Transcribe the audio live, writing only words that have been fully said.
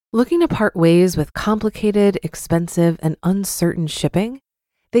Looking to part ways with complicated, expensive, and uncertain shipping?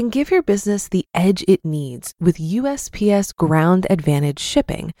 Then give your business the edge it needs with USPS Ground Advantage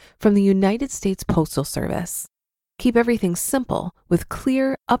shipping from the United States Postal Service. Keep everything simple with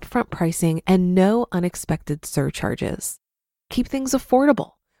clear, upfront pricing and no unexpected surcharges. Keep things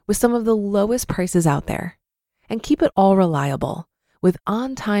affordable with some of the lowest prices out there. And keep it all reliable with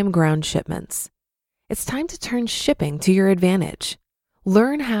on-time ground shipments. It's time to turn shipping to your advantage.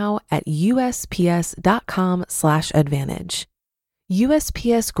 Learn how at USPS.com/advantage.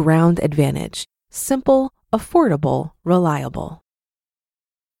 USPS Ground Advantage. Simple, affordable, reliable.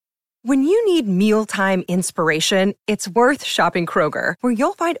 When you need mealtime inspiration, it's worth shopping Kroger, where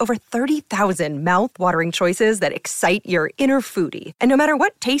you'll find over 30,000 mouth-watering choices that excite your inner foodie. And no matter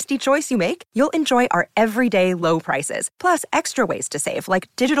what tasty choice you make, you'll enjoy our everyday low prices, plus extra ways to save, like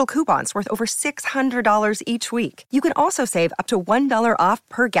digital coupons worth over $600 each week. You can also save up to $1 off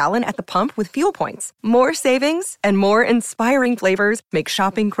per gallon at the pump with fuel points. More savings and more inspiring flavors make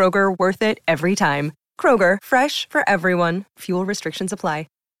shopping Kroger worth it every time. Kroger, fresh for everyone. Fuel restrictions apply.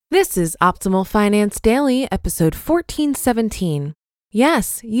 This is Optimal Finance Daily, episode 1417.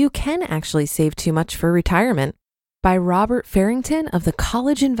 Yes, you can actually save too much for retirement, by Robert Farrington of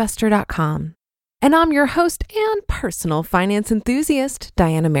thecollegeinvestor.com. And I'm your host and personal finance enthusiast,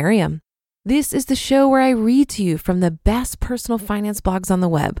 Diana Merriam. This is the show where I read to you from the best personal finance blogs on the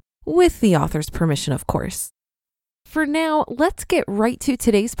web, with the author's permission, of course. For now, let's get right to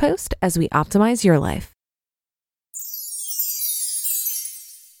today's post as we optimize your life.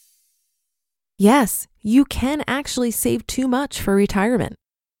 Yes, you can actually save too much for retirement,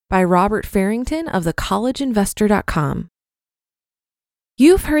 by Robert Farrington of thecollegeinvestor.com.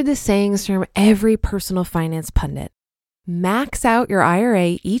 You've heard the sayings from every personal finance pundit. Max out your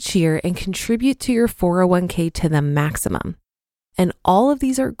IRA each year and contribute to your 401k to the maximum. And all of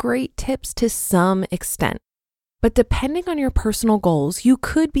these are great tips to some extent. But depending on your personal goals, you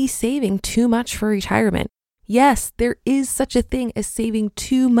could be saving too much for retirement. Yes, there is such a thing as saving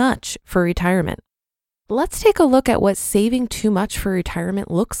too much for retirement. Let's take a look at what saving too much for retirement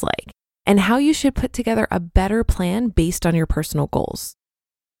looks like and how you should put together a better plan based on your personal goals.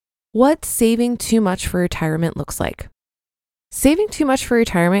 What saving too much for retirement looks like. Saving too much for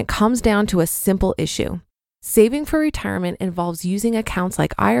retirement comes down to a simple issue. Saving for retirement involves using accounts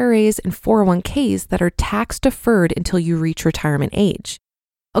like IRAs and 401ks that are tax deferred until you reach retirement age.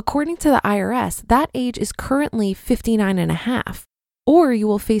 According to the IRS, that age is currently 59 and a half, or you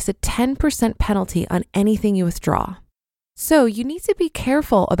will face a 10% penalty on anything you withdraw. So you need to be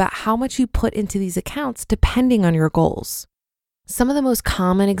careful about how much you put into these accounts depending on your goals. Some of the most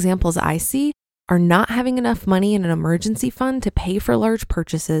common examples I see are not having enough money in an emergency fund to pay for large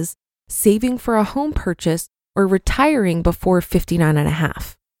purchases, saving for a home purchase, or retiring before 59 and a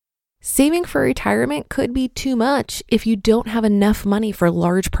half. Saving for retirement could be too much if you don't have enough money for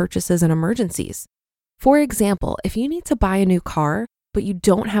large purchases and emergencies. For example, if you need to buy a new car, but you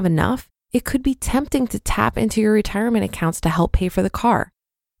don't have enough, it could be tempting to tap into your retirement accounts to help pay for the car.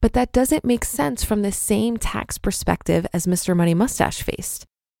 But that doesn't make sense from the same tax perspective as Mr. Money Mustache faced.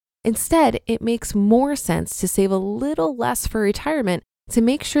 Instead, it makes more sense to save a little less for retirement to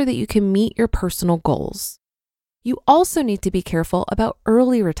make sure that you can meet your personal goals. You also need to be careful about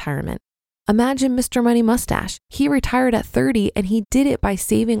early retirement. Imagine Mr. Money Mustache. He retired at 30 and he did it by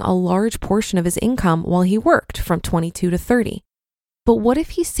saving a large portion of his income while he worked from 22 to 30. But what if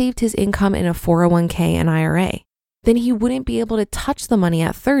he saved his income in a 401k and IRA? Then he wouldn't be able to touch the money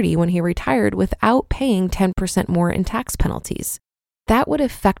at 30 when he retired without paying 10% more in tax penalties. That would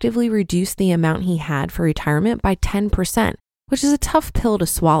effectively reduce the amount he had for retirement by 10%, which is a tough pill to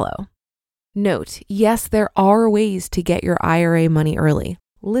swallow. Note, yes, there are ways to get your IRA money early.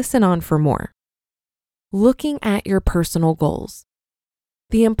 Listen on for more. Looking at your personal goals.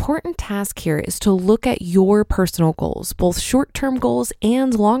 The important task here is to look at your personal goals, both short-term goals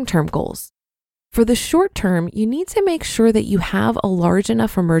and long-term goals. For the short term, you need to make sure that you have a large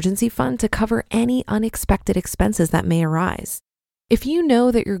enough emergency fund to cover any unexpected expenses that may arise. If you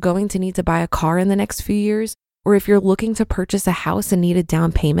know that you're going to need to buy a car in the next few years, or if you're looking to purchase a house and need a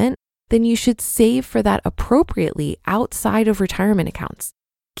down payment, then you should save for that appropriately outside of retirement accounts.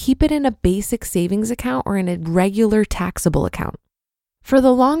 Keep it in a basic savings account or in a regular taxable account. For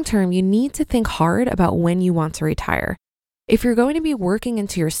the long term, you need to think hard about when you want to retire. If you're going to be working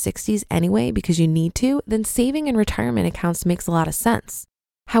into your 60s anyway because you need to, then saving in retirement accounts makes a lot of sense.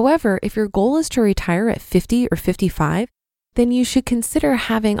 However, if your goal is to retire at 50 or 55, then you should consider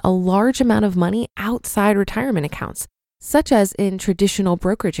having a large amount of money outside retirement accounts, such as in traditional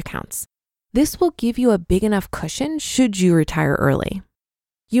brokerage accounts. This will give you a big enough cushion should you retire early.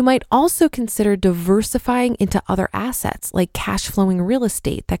 You might also consider diversifying into other assets like cash flowing real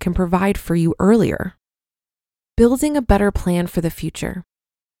estate that can provide for you earlier. Building a better plan for the future.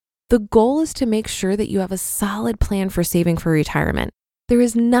 The goal is to make sure that you have a solid plan for saving for retirement. There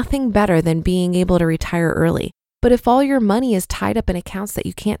is nothing better than being able to retire early. But if all your money is tied up in accounts that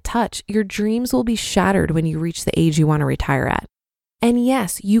you can't touch, your dreams will be shattered when you reach the age you want to retire at. And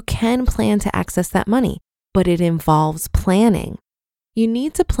yes, you can plan to access that money, but it involves planning. You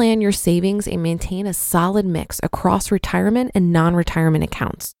need to plan your savings and maintain a solid mix across retirement and non-retirement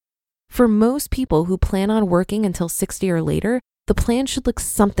accounts. For most people who plan on working until 60 or later, the plan should look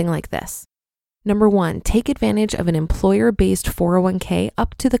something like this. Number 1, take advantage of an employer-based 401k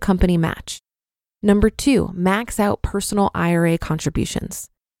up to the company match. Number 2, max out personal IRA contributions.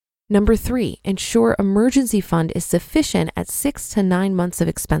 Number 3, ensure emergency fund is sufficient at 6 to 9 months of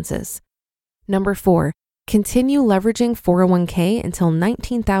expenses. Number 4, continue leveraging 401k until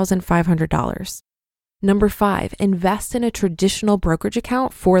 $19,500. Number 5, invest in a traditional brokerage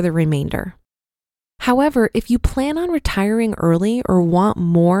account for the remainder. However, if you plan on retiring early or want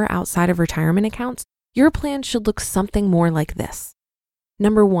more outside of retirement accounts, your plan should look something more like this.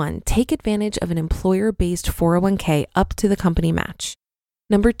 Number 1, take advantage of an employer-based 401k up to the company match.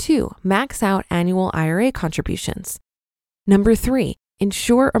 Number 2, max out annual IRA contributions. Number 3,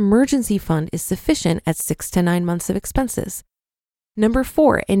 ensure emergency fund is sufficient at 6 to 9 months of expenses. Number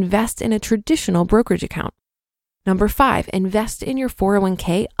 4, invest in a traditional brokerage account. Number 5, invest in your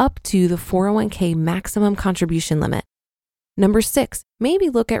 401k up to the 401k maximum contribution limit. Number 6,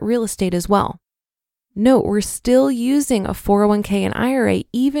 maybe look at real estate as well. Note, we're still using a 401k and IRA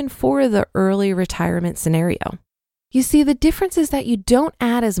even for the early retirement scenario. You see, the difference is that you don't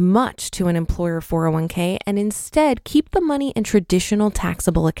add as much to an employer 401k and instead keep the money in traditional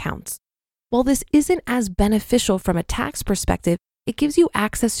taxable accounts. While this isn't as beneficial from a tax perspective, it gives you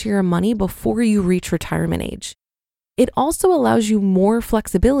access to your money before you reach retirement age. It also allows you more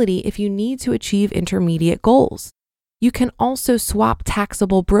flexibility if you need to achieve intermediate goals. You can also swap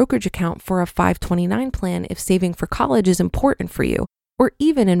taxable brokerage account for a 529 plan if saving for college is important for you, or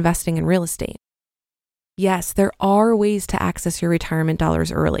even investing in real estate. Yes, there are ways to access your retirement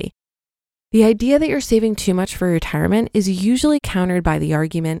dollars early. The idea that you're saving too much for retirement is usually countered by the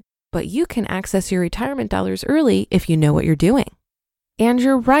argument, but you can access your retirement dollars early if you know what you're doing. And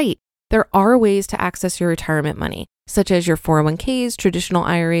you're right, there are ways to access your retirement money, such as your 401ks, traditional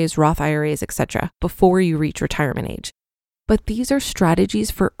IRAs, Roth IRAs, etc., before you reach retirement age. But these are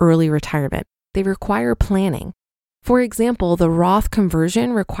strategies for early retirement. They require planning. For example, the Roth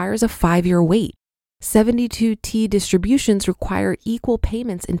conversion requires a 5-year wait. 72T distributions require equal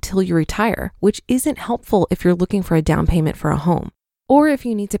payments until you retire, which isn't helpful if you're looking for a down payment for a home, or if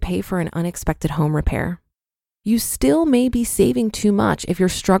you need to pay for an unexpected home repair. You still may be saving too much if you're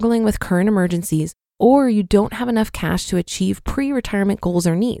struggling with current emergencies or you don't have enough cash to achieve pre-retirement goals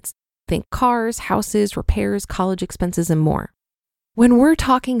or needs. Think cars, houses, repairs, college expenses, and more. When we're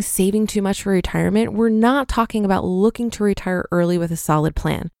talking saving too much for retirement, we're not talking about looking to retire early with a solid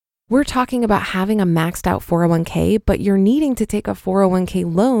plan. We're talking about having a maxed out 401k, but you're needing to take a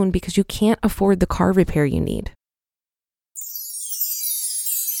 401k loan because you can't afford the car repair you need.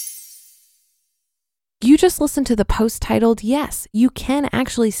 You just listened to the post titled, "Yes, You Can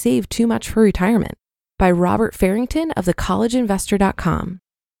Actually Save Too Much for Retirement" by Robert Farrington of thecollegeinvestor.com.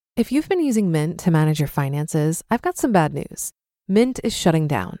 If you've been using Mint to manage your finances, I've got some bad news. Mint is shutting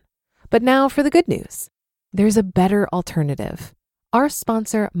down. But now for the good news. There's a better alternative. Our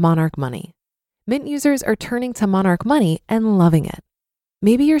sponsor, Monarch Money. Mint users are turning to Monarch Money and loving it.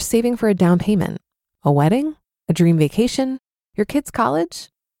 Maybe you're saving for a down payment, a wedding, a dream vacation, your kid's college.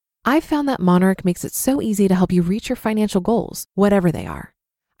 I've found that Monarch makes it so easy to help you reach your financial goals, whatever they are.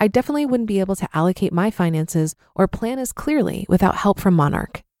 I definitely wouldn't be able to allocate my finances or plan as clearly without help from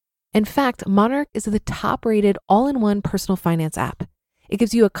Monarch. In fact, Monarch is the top-rated all-in-one personal finance app. It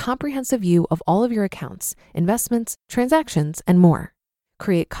gives you a comprehensive view of all of your accounts, investments, transactions, and more.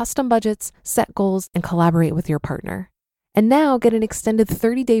 Create custom budgets, set goals, and collaborate with your partner. And now get an extended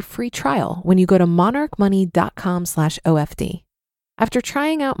 30-day free trial when you go to monarchmoney.com/OFD. After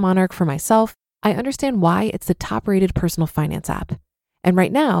trying out Monarch for myself, I understand why it's the top-rated personal finance app. And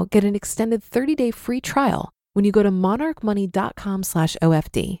right now, get an extended 30-day free trial when you go to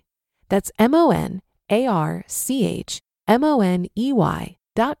monarchmoney.com/OFD. That's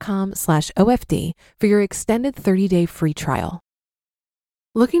monarchmoney.com/OFD for your extended 30-day free trial.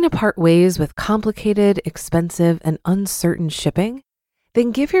 Looking to part ways with complicated, expensive, and uncertain shipping?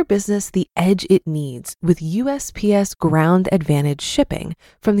 Then give your business the edge it needs with USPS Ground Advantage shipping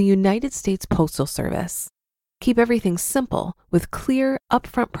from the United States Postal Service. Keep everything simple with clear,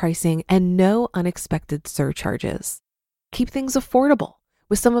 upfront pricing and no unexpected surcharges. Keep things affordable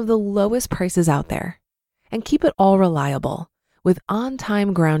with some of the lowest prices out there. And keep it all reliable with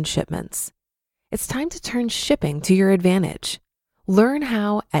on-time ground shipments. It's time to turn shipping to your advantage. Learn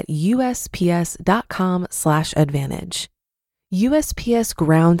how at USPS.com/advantage. USPS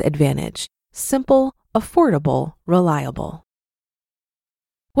Ground Advantage. Simple, affordable, reliable.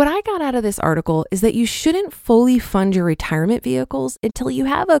 What I got out of this article is that you shouldn't fully fund your retirement vehicles until you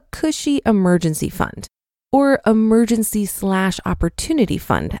have a cushy emergency fund, or emergency/opportunity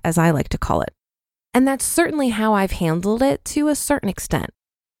fund, as I like to call it. And that's certainly how I've handled it to a certain extent.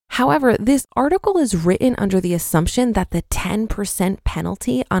 However, this article is written under the assumption that the 10%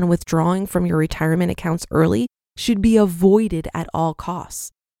 penalty on withdrawing from your retirement accounts early should be avoided at all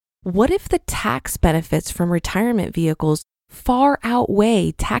costs. What if the tax benefits from retirement vehicles far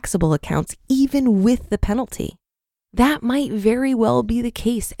outweigh taxable accounts even with the penalty? That might very well be the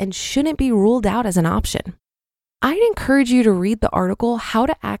case and shouldn't be ruled out as an option. I'd encourage you to read the article How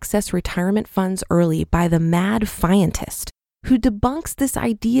to Access Retirement Funds Early by the Mad Fientist, who debunks this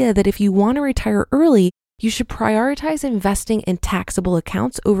idea that if you want to retire early, you should prioritize investing in taxable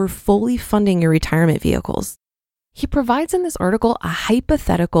accounts over fully funding your retirement vehicles. He provides in this article a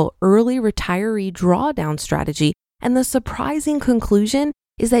hypothetical early retiree drawdown strategy, and the surprising conclusion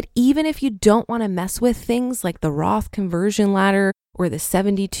is that even if you don't want to mess with things like the Roth conversion ladder or the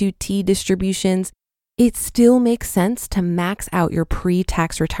 72T distributions, it still makes sense to max out your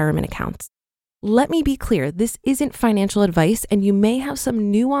pre-tax retirement accounts. Let me be clear, this isn't financial advice, and you may have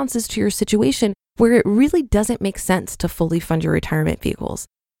some nuances to your situation where it really doesn't make sense to fully fund your retirement vehicles.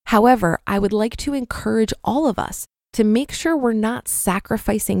 However, I would like to encourage all of us to make sure we're not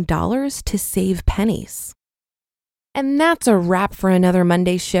sacrificing dollars to save pennies. And that's a wrap for another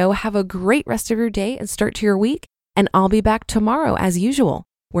Monday show. Have a great rest of your day and start to your week. And I'll be back tomorrow as usual,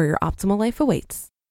 where your optimal life awaits.